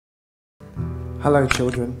Hello,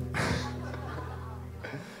 children.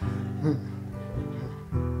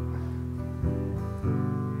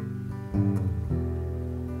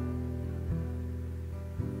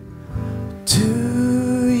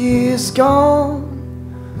 Is gone,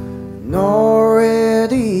 and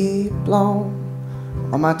already blown.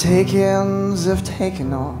 All my takings have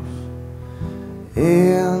taken off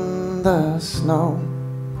in the snow.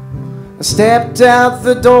 I stepped out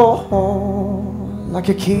the door like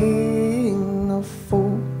a king of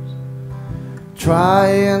fools,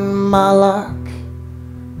 trying my luck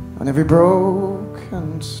on every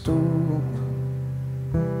broken stool.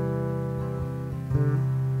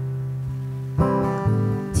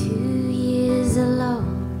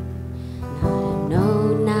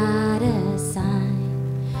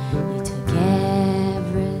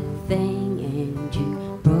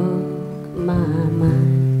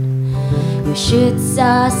 Your shirts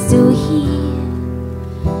are still here,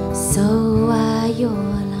 so are your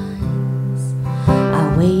lines.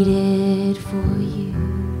 I waited for you,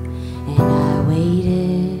 and I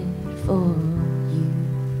waited for you.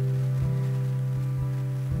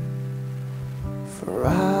 For I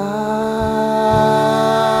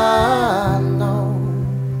know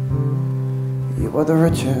you are the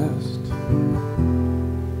richest.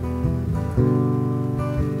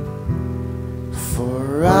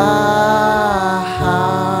 For I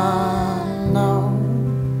know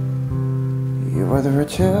you are the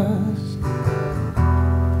richest.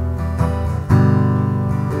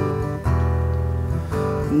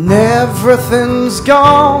 And everything's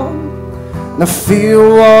gone, and I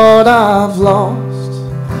feel what I've lost.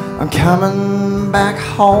 I'm coming back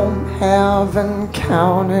home, haven't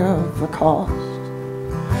counted the cost.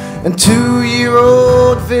 And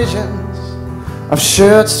 2-year-old visions of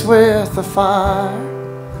shirts with a fire,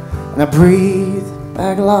 and I breathe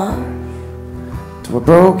back life to a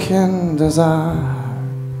broken desire.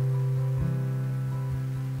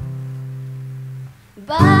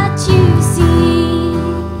 But you see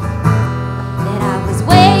that I was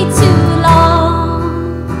way too long,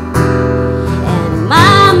 and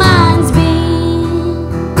my mind's been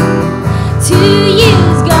 2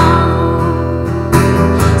 years gone.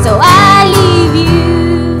 So I leave you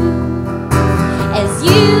as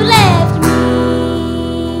you left me.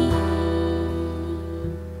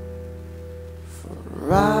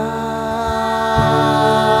 For I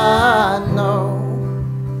know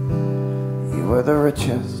you are the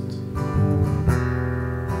richest.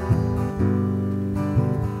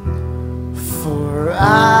 For I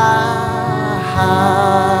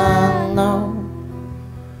know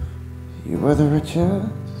you are the richest.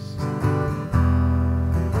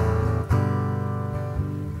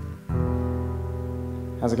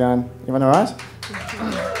 How's it going? Everyone alright?